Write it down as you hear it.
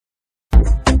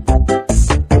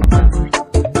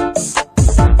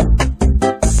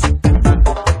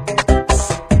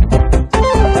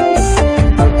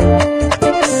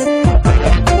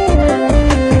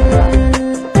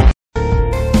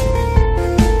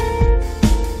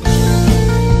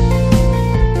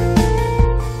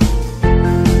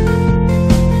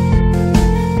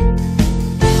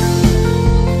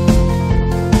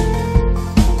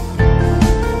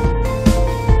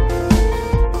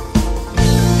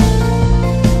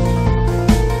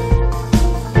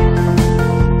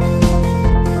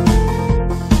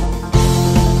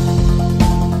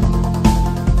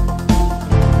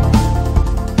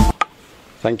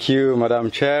Thank you,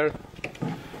 Madam Chair,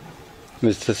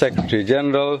 Mr. Secretary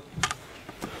General,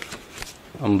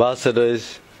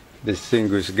 ambassadors,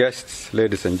 distinguished guests,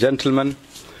 ladies and gentlemen.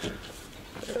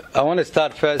 I want to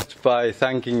start first by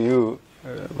thanking you,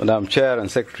 Madam Chair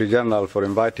and Secretary General, for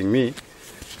inviting me.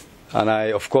 And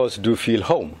I, of course, do feel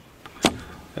home.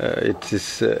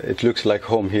 It looks like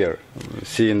home here,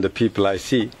 seeing the people I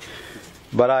see.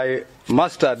 But I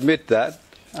must admit that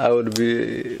I would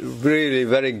be really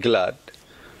very glad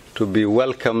to be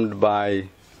welcomed by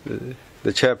the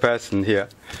chairperson here,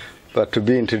 but to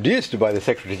be introduced by the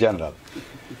Secretary General.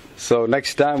 So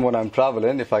next time when I'm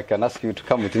traveling, if I can ask you to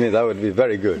come with me, that would be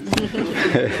very good.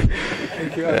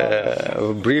 Thank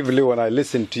you. Briefly, when I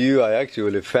listened to you, I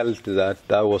actually felt that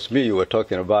that was me you were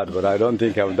talking about, but I don't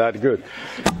think I'm that good.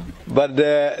 But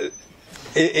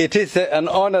it is an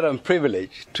honor and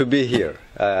privilege to be here.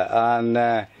 And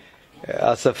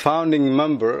as a founding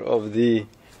member of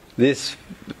this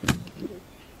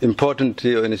important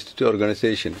institute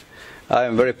organization, I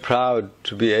am very proud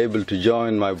to be able to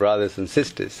join my brothers and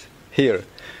sisters here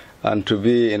and to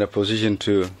be in a position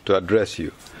to address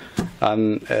you.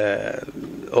 And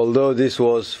although this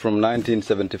was from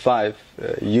 1975,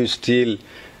 you still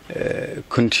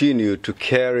continue to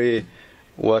carry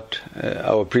what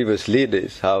our previous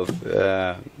leaders have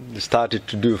started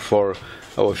to do for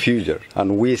our future.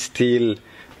 And we still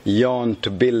yearn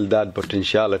to build that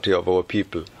potentiality of our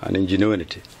people and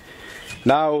ingenuity.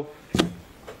 Now,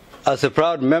 as a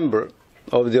proud member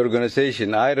of the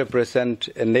organization, I represent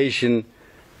a nation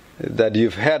that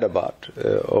you've heard about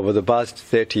over the past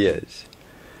 30 years.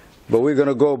 But we're going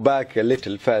to go back a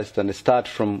little first and start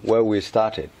from where we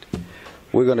started.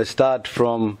 We're going to start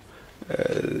from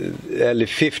early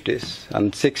 50s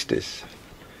and 60s.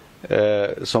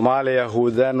 Somalia,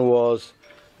 who then was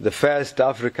the first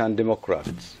African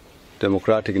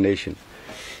democratic nation,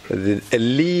 a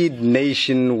lead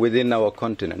nation within our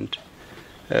continent,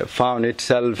 found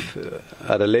itself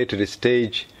at a later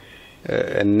stage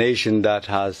a nation that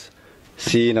has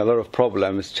seen a lot of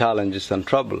problems, challenges and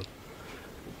trouble.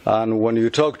 And when you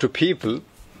talk to people,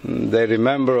 they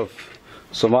remember of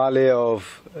Somalia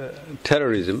of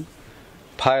terrorism,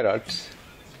 pirates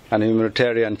and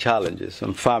humanitarian challenges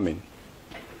and famine.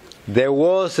 There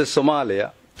was a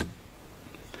Somalia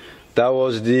that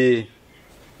was the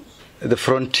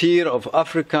frontier of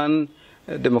African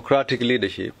democratic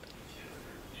leadership,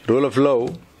 rule of law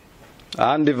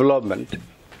and development,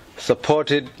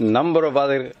 supported a number of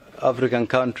other African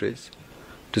countries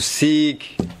to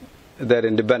seek their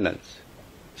independence,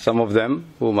 some of them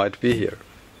who might be here.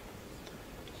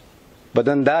 But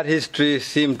then that history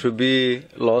seemed to be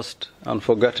lost and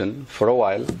forgotten for a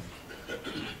while.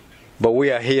 But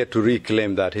we are here to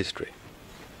reclaim that history.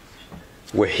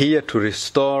 We're here to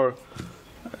restore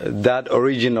that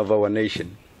origin of our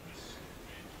nation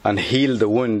and heal the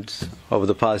wounds of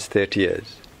the past 30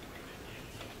 years.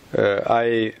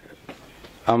 I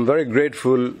am very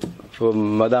grateful for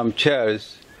Madam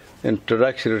Chair's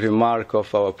introductory remark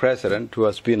of our President, who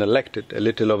has been elected a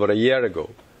little over a year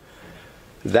ago.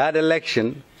 That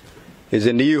election is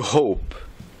a new hope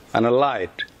and a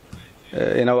light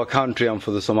in our country and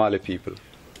for the Somali people.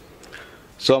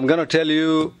 So I'm going to tell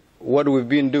you what we've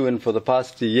been doing for the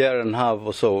past year and a half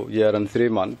or so, year and 3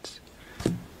 months.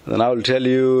 Then I will tell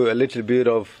you a little bit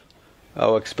of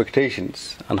our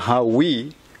expectations and how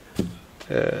we,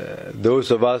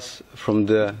 those of us from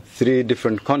the 3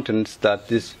 different continents that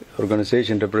this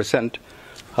organization represents,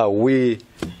 how we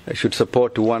should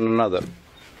support one another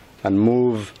and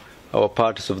move our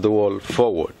parts of the world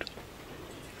forward.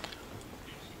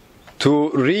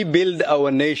 To rebuild our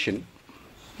nation,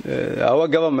 our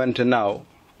government now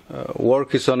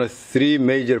works on 3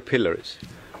 major pillars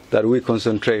that we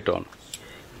concentrate on.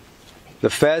 The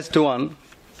first one,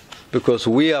 because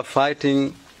we are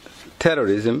fighting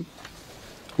terrorism,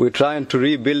 we're trying to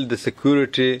rebuild the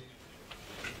security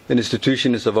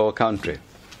institutions of our country.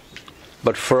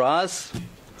 But for us,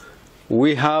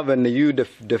 we have a new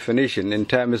definition in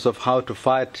terms of how to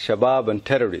fight Shabab and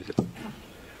terrorism.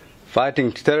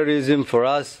 Fighting terrorism for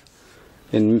us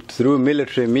through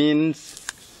military means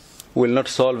will not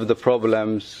solve the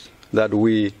problems that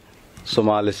we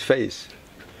Somalis face,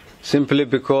 simply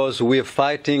because we are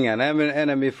fighting an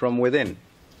enemy from within.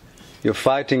 You're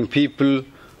fighting people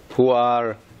who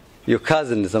are your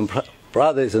cousins and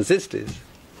brothers and sisters,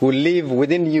 who live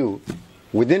within you,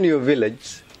 within your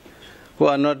village, who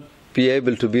are not be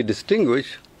able to be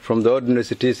distinguished from the ordinary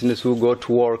citizens who go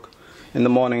to work in the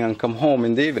morning and come home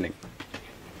in the evening.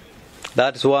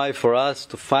 That's why for us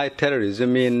to fight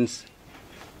terrorism means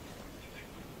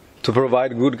to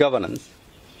provide good governance,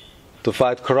 to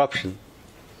fight corruption,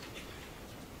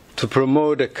 to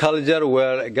promote a culture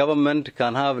where a government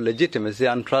can have legitimacy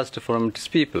and trust from its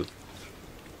people,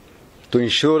 to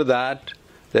ensure that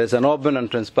there's an open and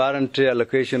transparent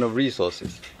allocation of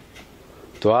resources,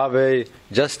 to have a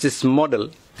justice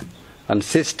model and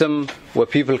system where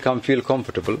people can feel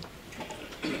comfortable,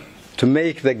 to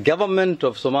make the government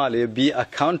of Somalia be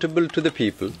accountable to the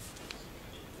people,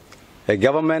 a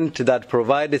government that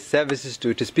provides services to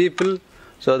its people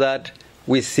so that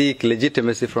we seek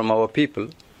legitimacy from our people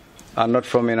and not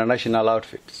from international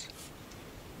outfits.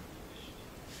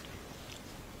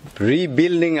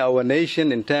 Rebuilding our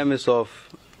nation in terms of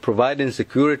providing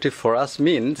security for us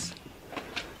means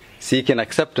seeking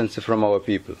acceptance from our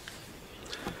people.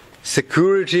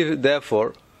 Security,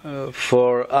 therefore,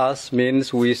 for us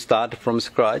means we start from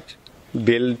scratch,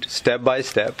 build step by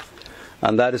step,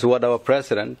 and that is what our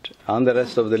president and the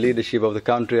rest of the leadership of the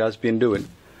country has been doing.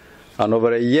 And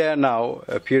over a year now,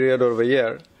 a period of a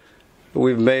year,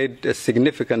 we've made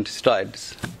significant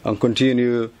strides and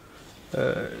continue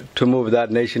to move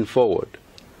that nation forward.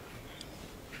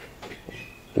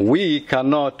 We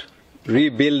cannot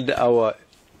rebuild our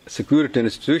security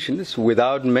institutions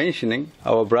without mentioning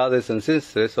our brothers and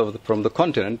sisters from the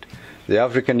continent, the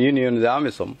African Union, the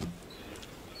AMISOM,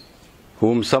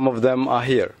 whom some of them are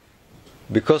here.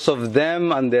 Because of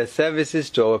them and their services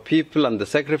to our people and the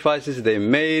sacrifices they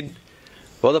made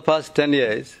for the past 10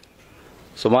 years,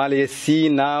 Somalia see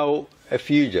now a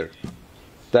future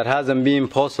that hasn't been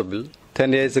possible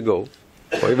 10 years ago,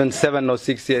 or even 7 or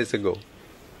 6 years ago.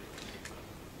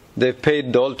 They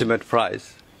paid the ultimate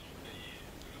price,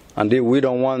 and we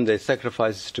don't want their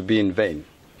sacrifices to be in vain.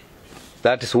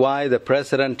 That is why the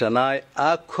President and I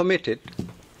are committed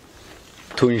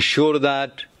to ensure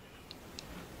that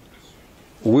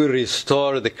we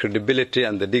restore the credibility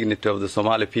and the dignity of the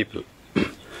Somali people,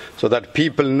 so that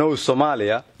people know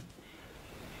Somalia,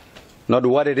 not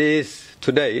what it is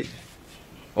today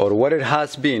or what it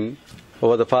has been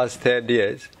over the past 30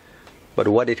 years, but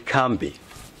what it can be.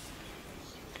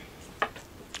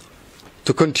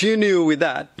 To continue with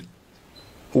that,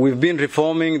 we've been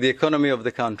reforming the economy of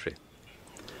the country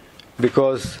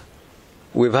because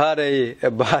we've had a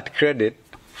bad credit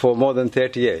for more than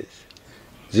 30 years.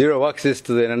 Zero access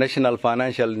to the international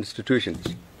financial institutions.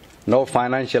 No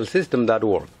financial system that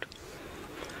worked.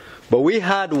 But we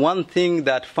had one thing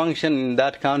that functioned in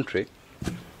that country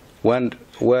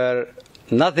where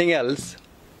nothing else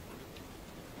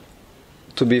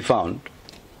to be found.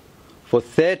 For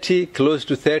close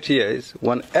to 30 years,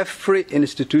 when every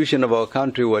institution of our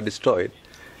country were destroyed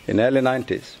in the early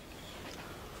 90s,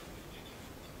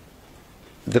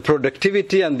 the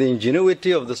productivity and the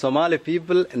ingenuity of the Somali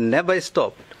people never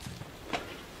stopped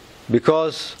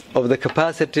because of the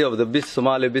capacity of the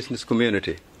Somali business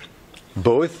community,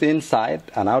 both inside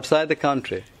and outside the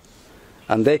country.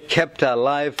 And they kept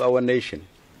alive our nation.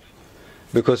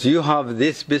 Because you have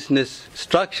this business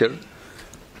structure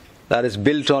that is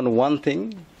built on one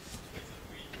thing.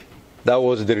 That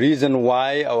was the reason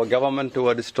why our government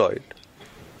were destroyed.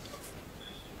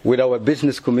 With our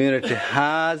business community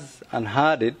has and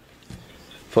had it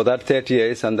for that 30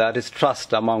 years, and that is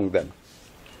trust among them.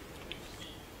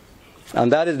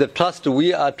 And that is the trust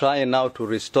we are trying now to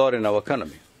restore in our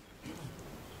economy.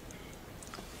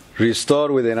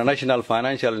 Restore with the international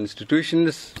financial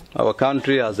institutions. Our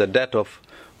country has a debt of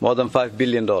more than $5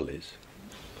 billion.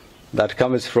 That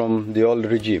comes from the old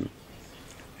regime,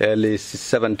 early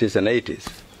 70s and 80s.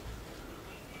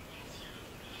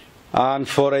 And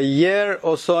for a year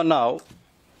or so now,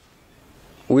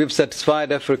 we've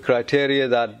satisfied every criteria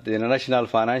that the international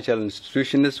financial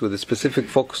institutions, with a specific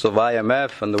focus of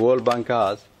IMF and the World Bank,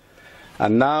 has.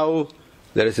 And now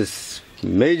there is a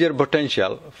major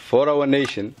potential for our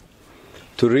nation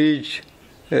to reach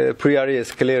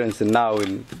pre-arrears clearance now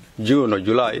in June or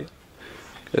July,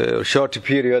 short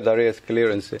period arrears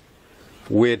clearance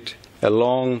with a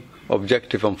long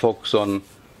objective and focus on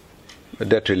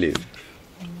debt relief.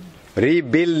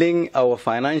 Rebuilding our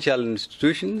financial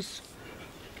institutions,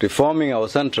 reforming our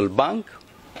central bank,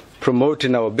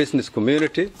 promoting our business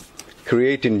community,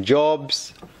 creating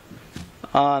jobs,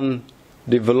 and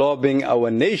developing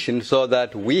our nation so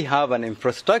that we have an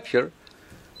infrastructure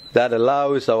that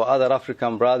allows our other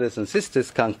African brothers and sisters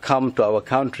can come to our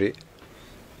country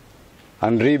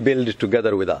and rebuild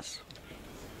together with us.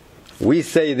 We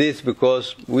say this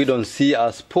because we don't see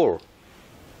us poor.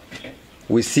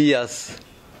 We see us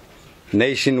a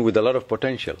nation with a lot of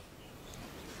potential.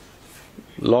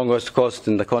 Longest coast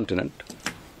in the continent.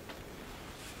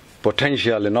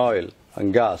 Potential in oil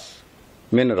and gas,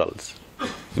 minerals,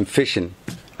 in fishing,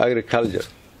 agriculture,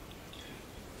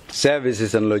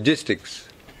 services and logistics,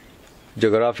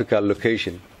 geographical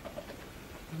location,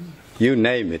 you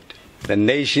name it. A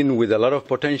nation with a lot of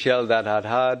potential that have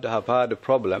had a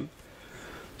problem.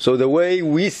 So the way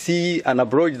we see and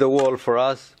approach the world for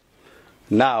us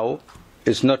now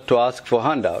is not to ask for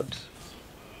handouts.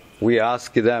 We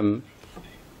ask them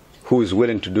who is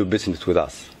willing to do business with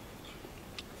us.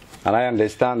 And I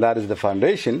understand that is the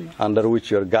foundation under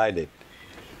which you are guided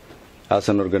as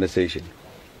an organization.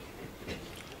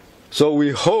 So we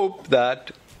hope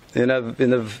that in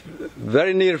a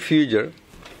very near future,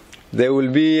 there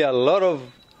will be a lot of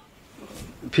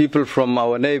people from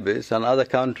our neighbors and other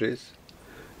countries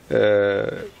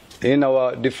in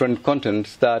our different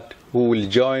continents who will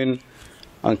join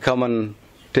and come and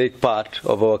take part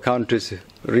of our country's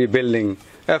rebuilding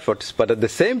efforts, but at the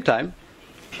same time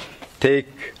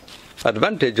take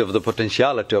advantage of the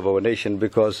potentiality of our nation,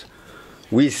 because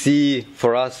we see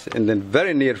for us in the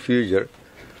very near future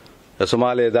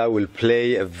Somalia that will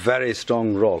play a very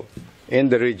strong role in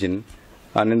the region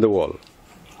and in the world.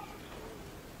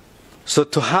 So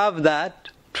to have that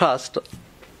trust,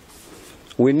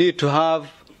 we need to have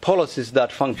policies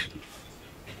that function.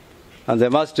 And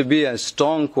there must be a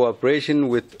strong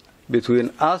cooperation between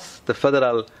us, the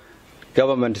federal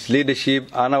government's leadership,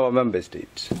 and our member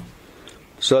states,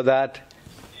 so that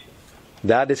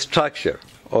that structure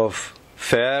of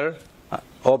fair,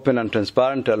 open and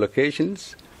transparent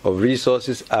allocations of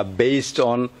resources are based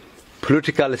on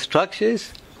political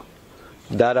structures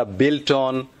that are built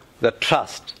on the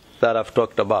trust that I've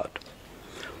talked about.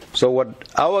 So what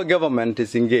our government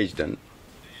is engaged in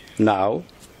now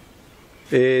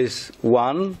is,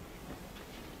 one,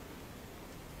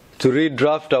 to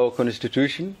redraft our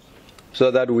constitution so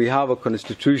that we have a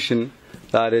constitution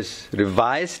that is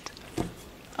revised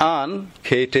and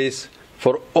caters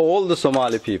for all the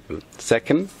Somali people.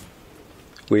 Second,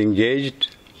 we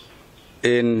engaged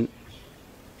in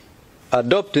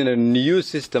adopting a new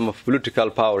system of political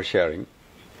power sharing,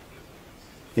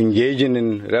 engaging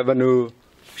in revenue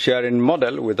sharing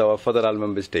model with our federal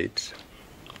member states,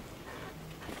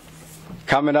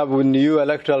 coming up with new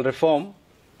electoral reform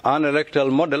and electoral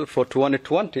model for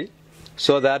 2020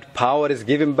 so that power is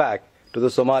given back to the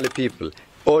Somali people.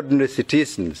 Ordinary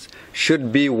citizens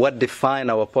should be what define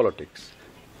our politics.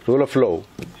 Rule of law,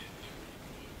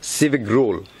 civic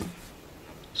rule,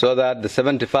 so that the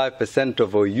 75%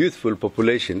 of our youthful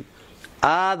population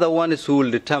are the ones who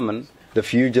will determine the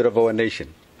future of our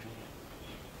nation.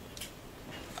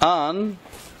 And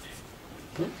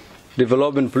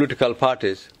developing political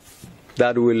parties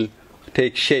that will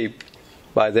take shape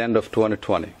by the end of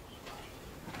 2020.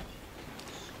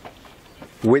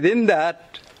 Within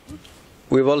that,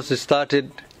 we've also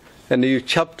started a new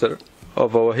chapter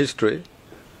of our history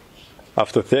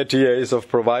after 30 years of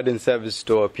providing service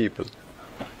to our people,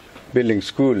 building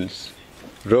schools,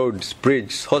 roads,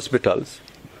 bridges, hospitals,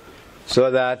 so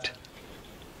that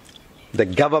the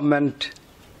government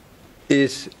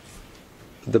is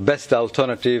the best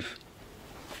alternative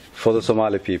for the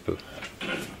Somali people.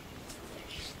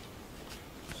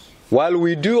 While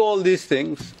we do all these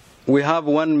things, we have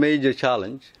one major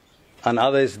challenge and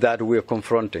others that we are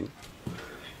confronting.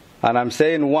 And I'm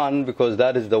saying one because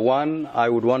that is the one I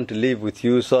would want to leave with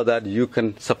you so that you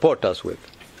can support us with.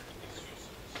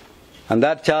 And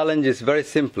that challenge is very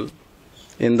simple.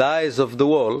 In the eyes of the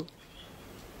world,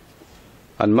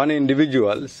 and many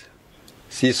individuals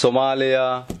see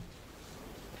Somalia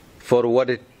for what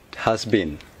it has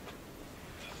been.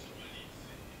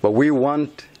 But we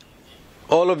want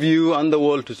all of you and the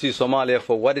world to see Somalia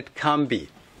for what it can be.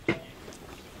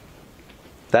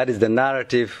 That is the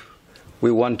narrative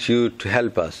we want you to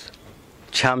help us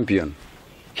champion,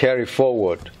 carry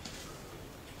forward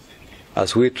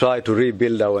as we try to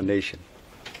rebuild our nation.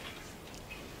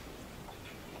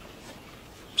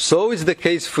 So is the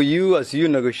case for you as you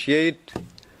negotiate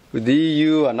with the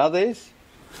EU and others,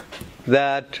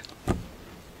 that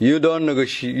you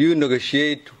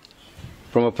negotiate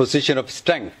from a position of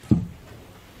strength,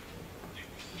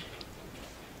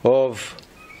 of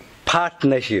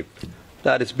partnership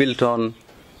that is built on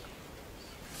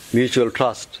mutual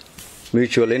trust,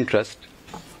 mutual interest,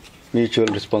 mutual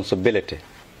responsibility,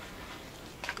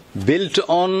 built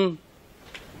on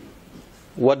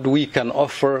what we can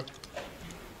offer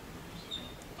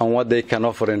and what they can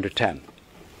offer in return,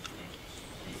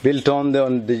 built on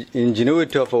the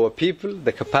ingenuity of our people,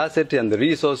 the capacity and the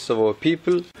resources of our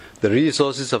people, the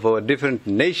resources of our different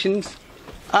nations,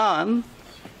 and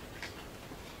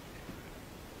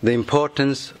the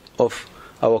importance of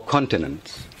our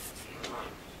continents.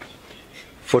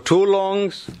 For too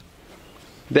long,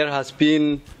 there has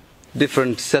been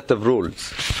different set of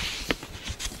rules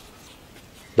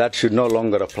that should no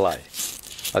longer apply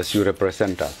as you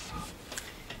represent us.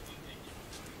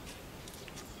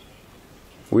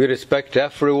 We respect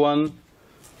everyone,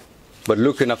 but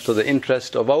looking after the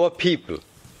interest of our people,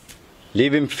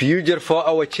 leaving future for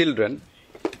our children,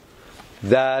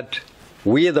 that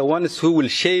we are the ones who will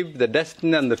shape the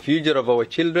destiny and the future of our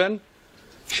children,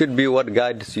 should be what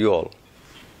guides you all.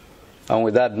 And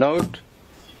with that note,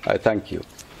 I thank you.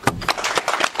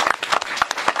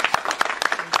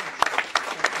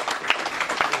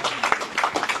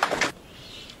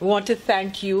 We want to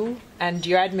thank you and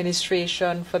your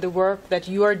administration for the work that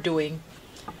you are doing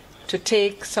to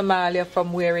take Somalia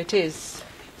from where it is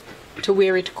to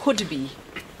where it could be.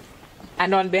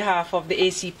 And on behalf of the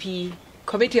ACP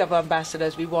Committee of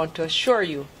Ambassadors, we want to assure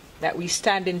you that we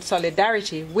stand in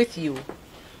solidarity with you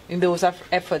in those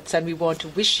efforts, and we want to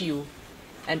wish you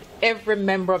and every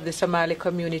member of the Somali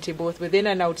community, both within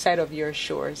and outside of your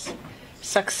shores,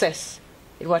 success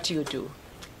in what you do.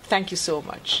 Thank you so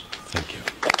much. Thank you.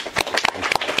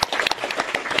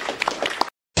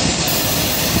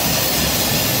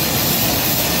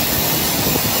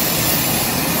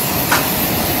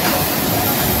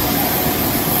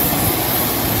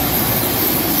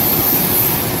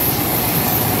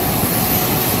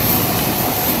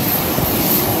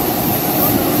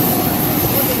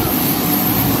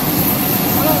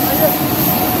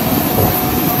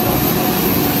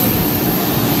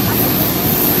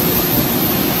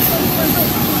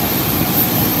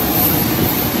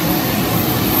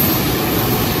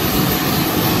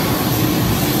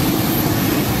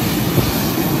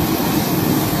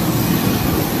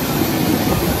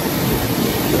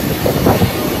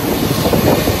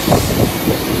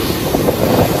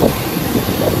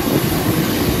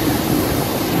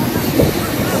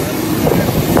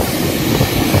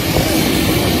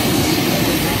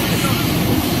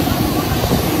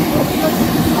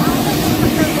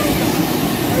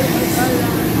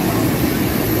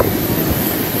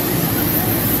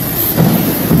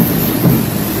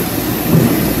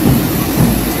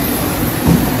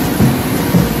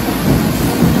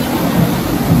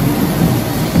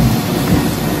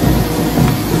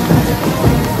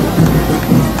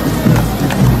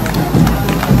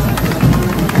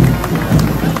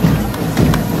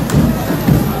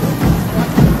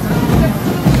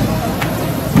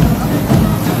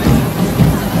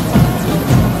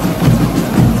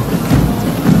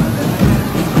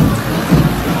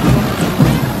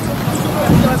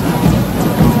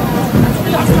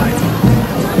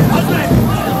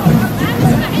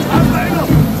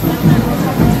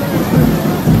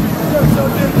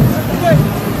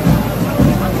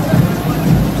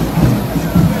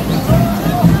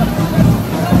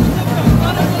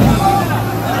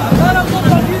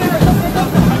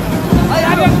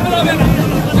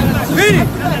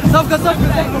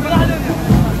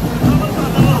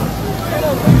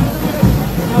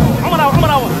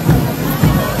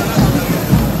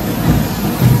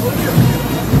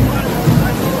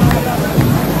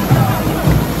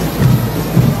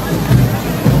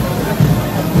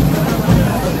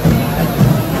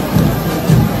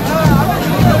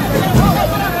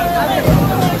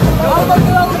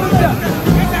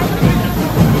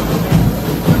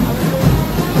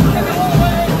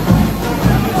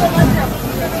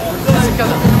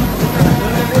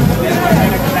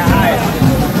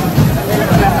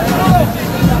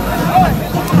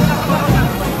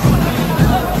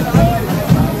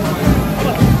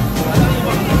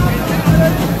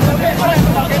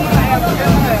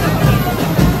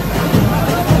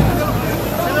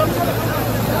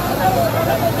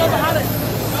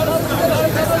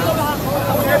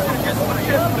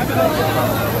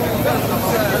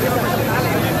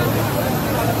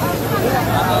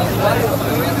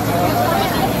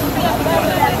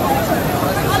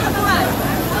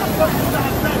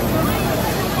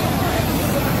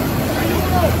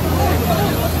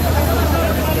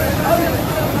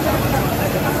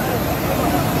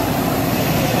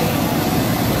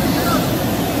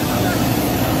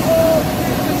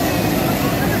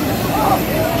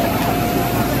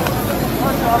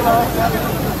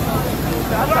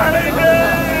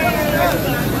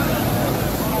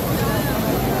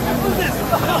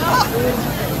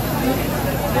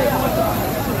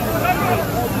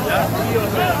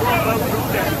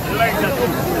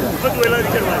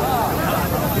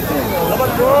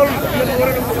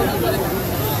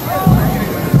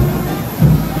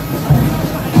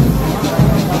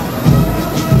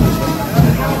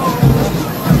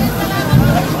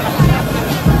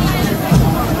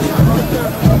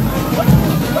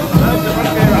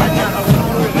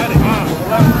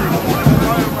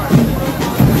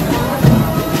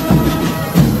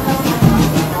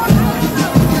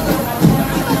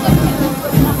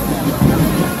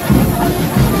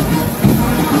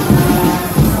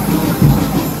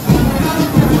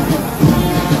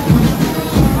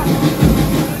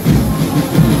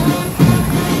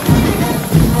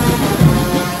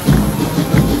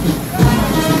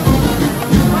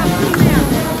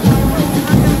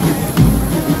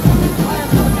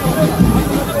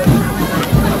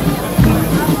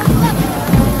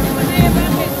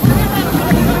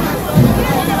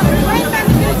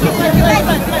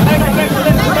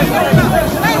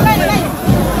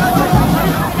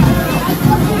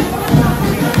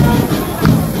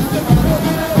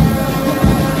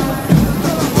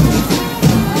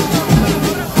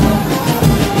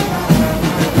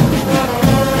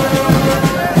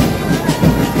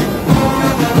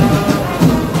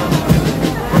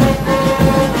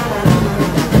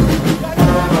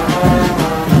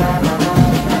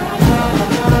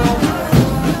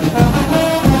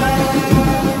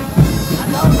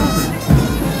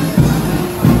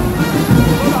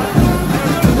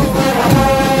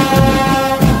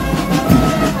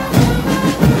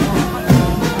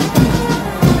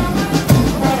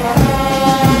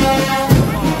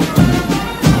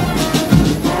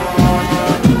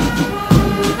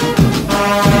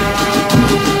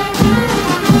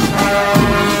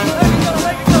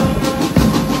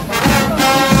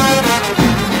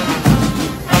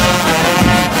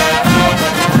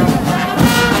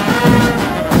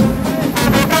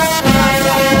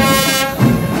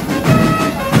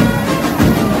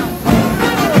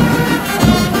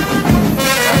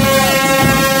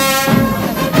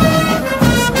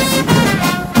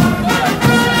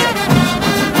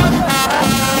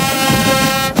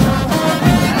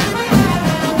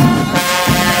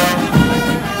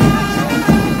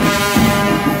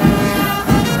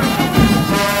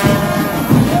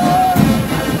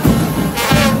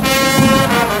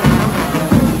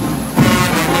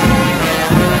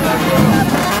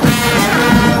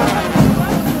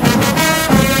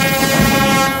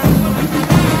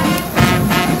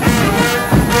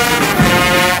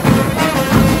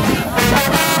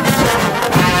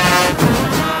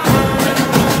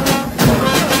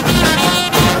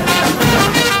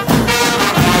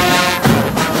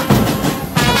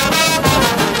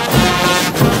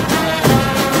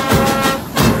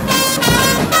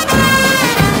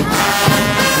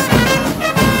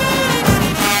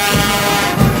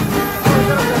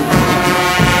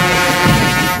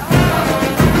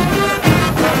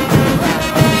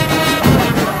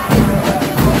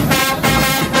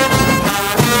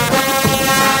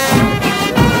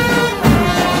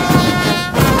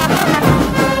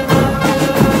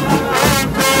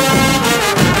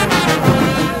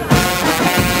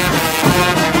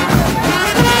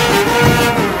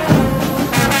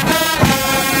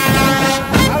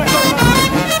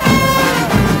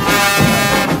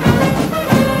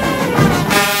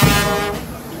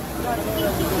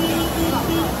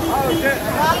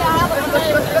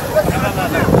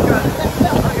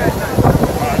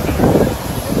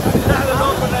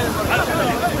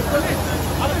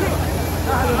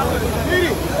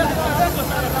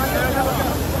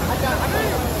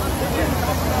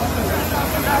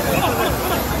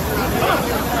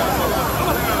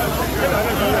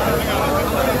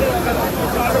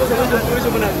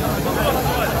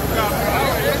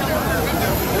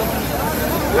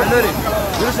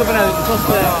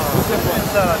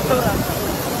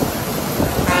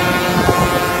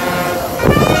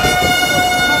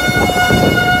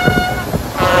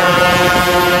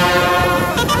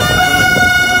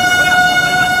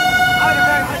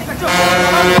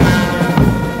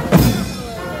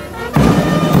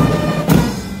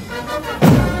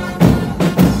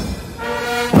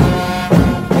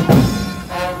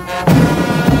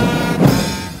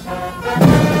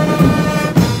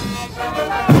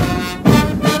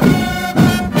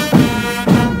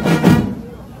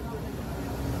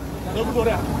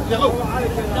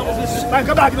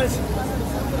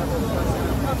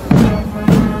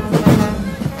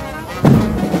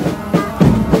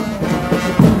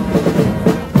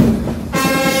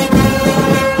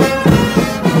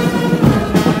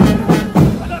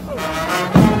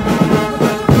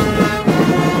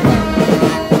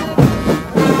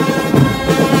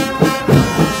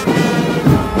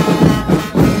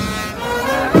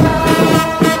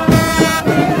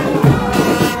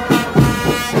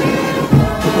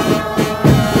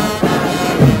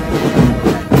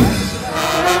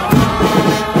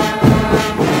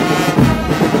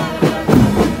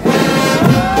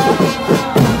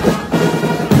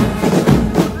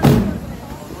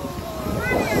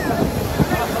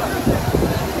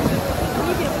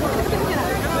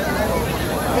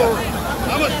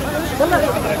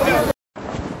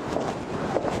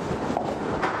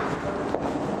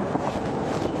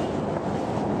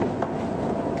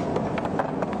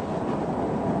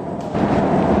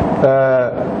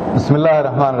 بسم الله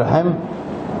الرحمن الرحيم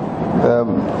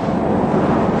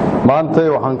maantay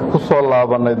waxaan ku soo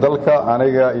laabanay dalka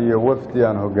aniga iyo wafdi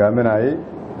aan hogaaminayay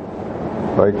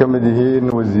oo ay ka mid yihiin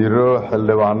wasiiro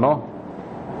xildhibaano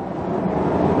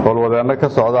howlwadeenno ka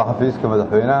socda xafiiska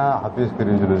madaxweynaha xafiiska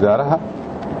ra'iisul wasaaraha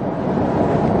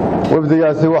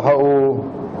wafdigaasi waxa uu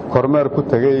kormeer ku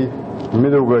tagay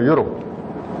midowga Yurub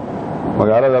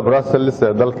magaalada Brussels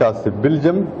ee dalkaasi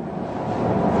Belgium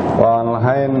waan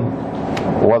lahayn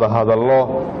wada hadallo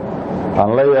aan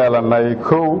la yeelanay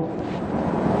kow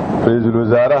ra'iisul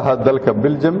wasaaraha dalka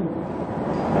Belgium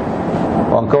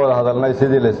waan ka wada hadalnay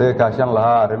sidii la isaga kaashan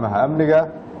lahaa arrimaha amniga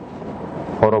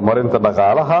horumarinta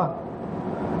dhaqaalaha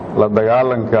la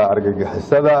dagaalanka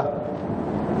argagixisada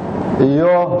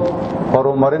iyo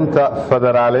horumarinta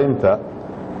federaaleynta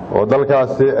oo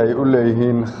dalkaasi ay u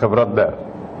leeyihiin khibrad dheer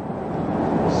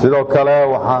sidoo kale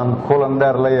waxaan kulan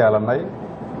dheer la yeelanay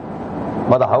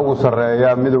madaxa ugu sareeya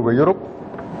midowga Yurub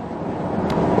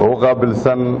oo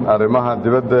qaabilsan arrimaha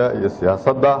dibadda iyo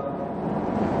siyaasadda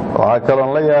waxa kale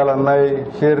oo la yeelanay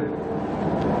shir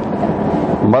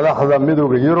madaxda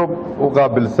midowga Yurub oo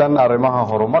qaabilsan arrimaha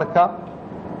horumarka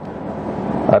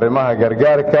arrimaha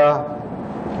gargaarka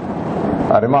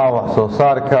arrimaha wax soo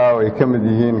saarka oo ay ka mid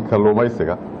yihiin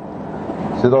kalluumaysiga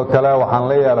sidoo kale waxaan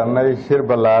la yeelanay shir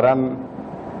ballaaran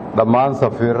dhammaan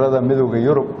safiirada midowga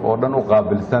Yurub oo dhan u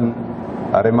qaabilsan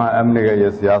arrimaha amniga iyo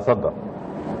siyaasadda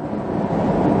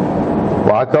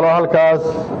waxa kale oo halkaas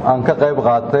aan ka qayb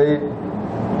qaatay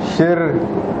shir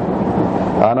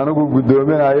aan anigu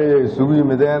gudoominayay ay isugu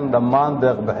yimideen dhammaan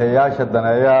deeq-bixiyayaasha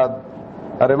daneeya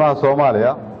arrimaha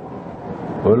Soomaaliya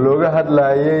oo looga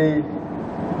hadlayay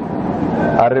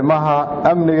arrimaha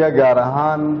amniga gaar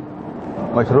ahaan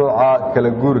mashruuca kala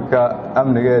guurka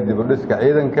amniga ee dib u dhiska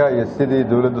ciidanka iyo sidii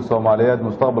dawladda Soomaaliyeed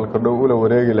mustaqbalka dhow ula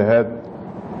wareegi lahayd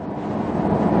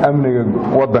amniga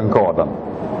waddanka oo dhan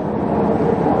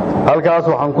halkaas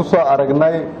waxaan ku soo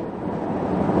aragnay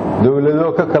dawlado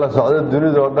ka kala socda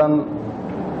dunida oo dhan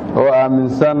oo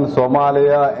aaminsan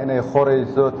Soomaaliya inay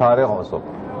qorayso taariikh cusub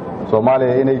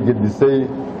Soomaaliya inay gedisay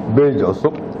page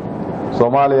cusub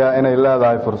Soomaaliya inay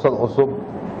leedahay fursad cusub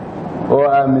oo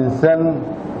aaminsan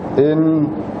in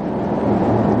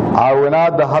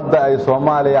caawinaadda hadda ay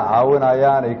Soomaaliya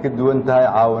caawinayaan ay ka duwan tahay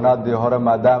caawinaadii hore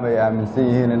maadaama ay aaminsan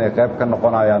yihiin inay qayb ka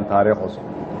noqonayaan taariikh cusub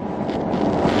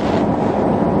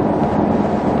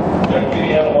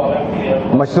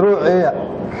mashruucii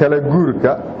kala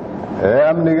guurka ee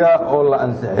amniga oo la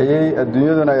ansixiyay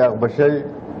adduunyaduna ay aqbashay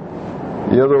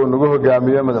iyadoo nagu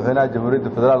hogaamiyay madaxweynaha jamhuuriyadda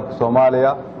federaalka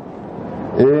Soomaaliya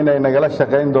inay nagala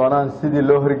shaqayn doonaan sidii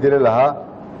loo hirgelin lahaa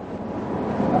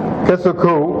ka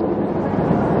sokow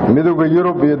midowga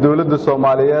Yurub iyo dawladda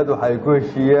Soomaaliyeed waxay ku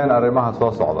heshiiyeen arrimaha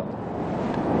soo socda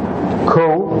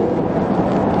kow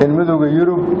in midowga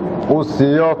Yurub uu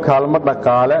siiyo kaalmo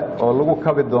dhaqaale oo lagu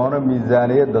kabi doono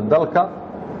miisaaniyadda dalka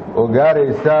oo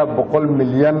gaaraysa 100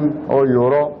 milyan oo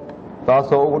euro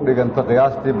taasoo ugu dhiganta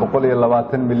qiyaastii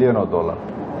 120 milyan oo dollar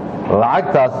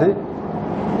lacagtaasi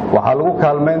waxaa lagu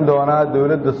kaalmeyn doonaa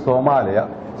dawladda Soomaaliya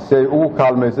si ay ugu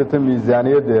kaalmaysato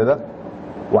miisaaniyaddeeda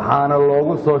waxaana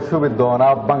loogu soo shubi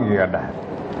doonaa bangiga dhexe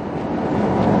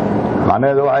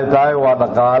macnaheedu waxay tahay waa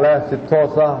dhaqaale si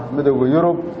toos ah midowga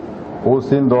Yurub uu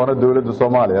siin doono dawladda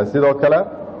Soomaaliya sidoo kale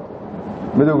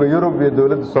midowga Yurub iyo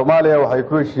dawladda Soomaaliya waxay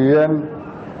ku heshiiyeen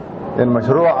in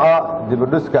mashruuca dib u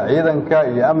dhiska ciidanka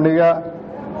iyo amniga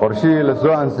qorshihii la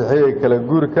soo ansixiyay kala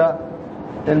guurka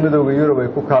in midowga Yurub ay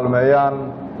ku kaalmeeyaan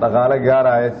dhaqaale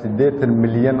gaaraya 80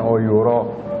 milyan oo euro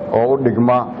oo u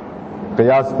dhigma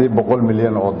qiyaastii 100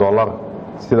 milyan oo dollar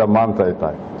sida maanta ay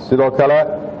tahay sidoo kale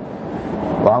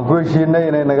waxaan ku heshiinay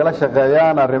inay nagala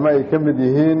shaqeeyaan arrimo ay ka mid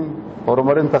yihiin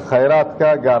horumarinta khayraadka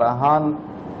gaar ahaan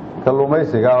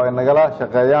kalluumaysiga oo ay nagala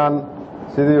shaqeeyaan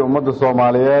sidii ummadda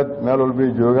Soomaaliyeed meel walba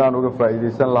ay joogaan uga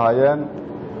faa'iideysan lahaayeen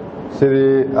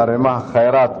sidii arrimaha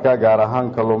khayraadka gaar ahaan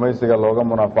kalluumaysiga looga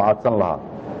munaafacadsan lahaa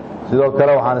sidoo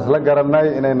kale waxaan isla garanay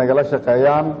inay nagala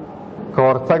shaqeeyaan ka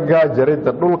hortagga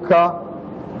jaridda dhulka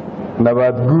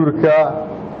nabaad guurka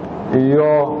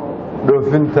iyo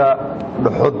dhoofinta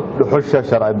dhuxusha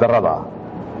sharci darrada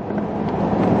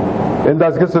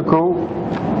intaas ka sokow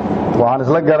waxaan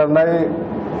isla garanay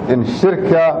in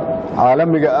shirka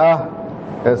caalamiga ah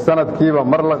ee sanadkiiba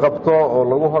mar la qabto oo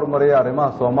lagu hormariyo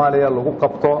arrimaha Soomaaliya lagu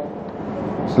qabto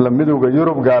isla midowga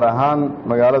Yurub gaar ahaan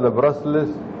magaalada Brussels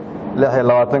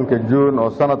 26 Juun oo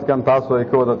sanadkan taasoo ay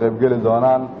ka wada qayb gali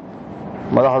doonaan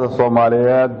madaxda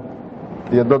Soomaaliyeed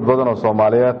iyo dad badan oo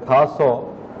Soomaaliyeed taasoo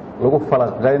lagu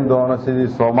falaqayn doono sidii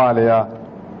Soomaaliya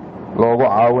loogu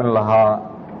caawin lahaa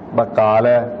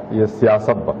dhaqaale iyo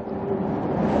siyaasadba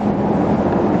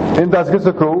intaas ka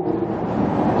sokow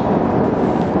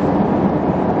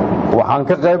waxaan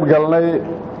ka qayb galnay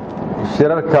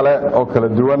shirar kale oo kala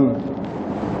duwan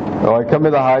oo ay ka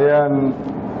mid ahaayeen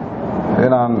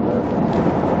inaan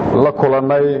la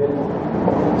kulannay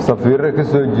safiirro ka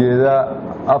soo jeeda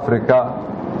Afrika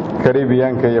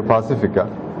Caribbean-ka iyo Pacifica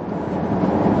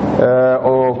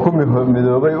oo ku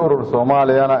midoobay urur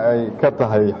Soomaaliyana ay ka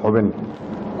tahay xubin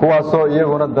kuwaasoo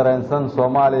iyaguna dareensan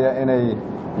Soomaaliya inay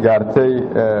gaartay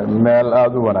meel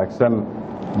aad u wanaagsan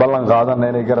ballan qaadana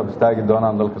inay garab istaagi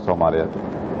doonaan dalka Soomaaliyeed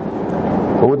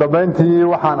ugu dambeyntii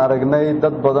waxaan aragnay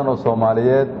dad badan oo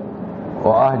Soomaaliyeed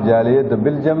oo ah jaaliyadda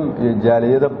Belgium iyo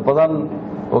jaaliyado badan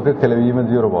oo ka kala yimid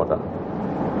Yurub oo dhan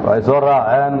waxay soo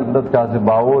raaceen dadkaasi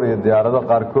baabuur iyo diyaarado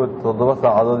qaarkood 7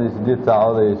 saacadood iyo 8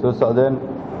 saacadood ay soo socdeen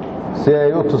si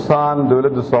ay u tusaan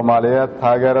dawladda Soomaaliyeed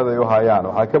taageerada ay u hayaan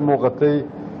waxaa ka muuqatay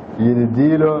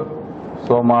yididiilo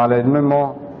Soomaalinimo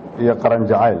iyo qaran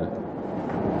jacayl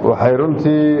waxay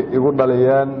runtii igu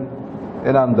dhaliyeen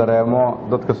inaan dareemo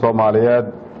dadka Soomaaliyeed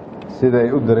sida ay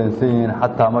u dareensan yihiin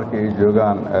xataa markii ay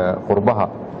joogaan qurbaha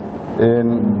in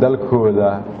dalkooda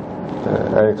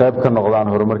ay qayb ka noqdaan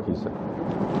horumarkiisa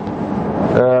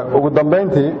ugu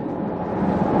dambeyntii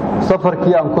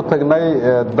safarkii aan ku tagnay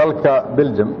dalka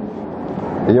Belgium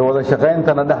iyo wada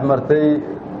shaqeyntana dhex martay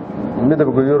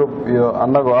midowga Yurub iyo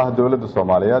annagoo ah dawladda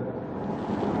Soomaaliyeed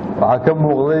waxaa ka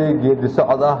muuqday geedi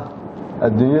socod ah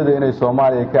adduunyada inay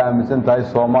Soomaaliya ka aaminsan tahay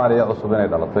Soomaaliya cusub inay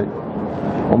dhalatay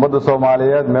ummadda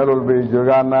Soomaaliyeed meel walba ay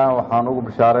joogaanna waxaan ugu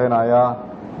bishaareynayaa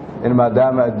in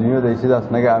maadaama adduunyada ay sidaas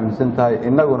naga aaminsan tahay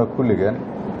innaguna kulligeen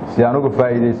si aan uga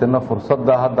faa'iideysano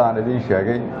fursadda hadda aan idin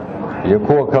sheegay iyo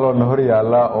kuwa kale oo hor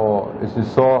yaalla oo isi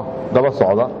soo daba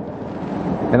socda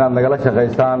inaad nagala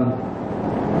shaqeysaan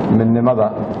midnimada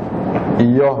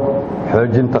iyo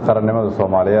xoojinta qarannimada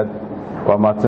Soomaaliyeed waa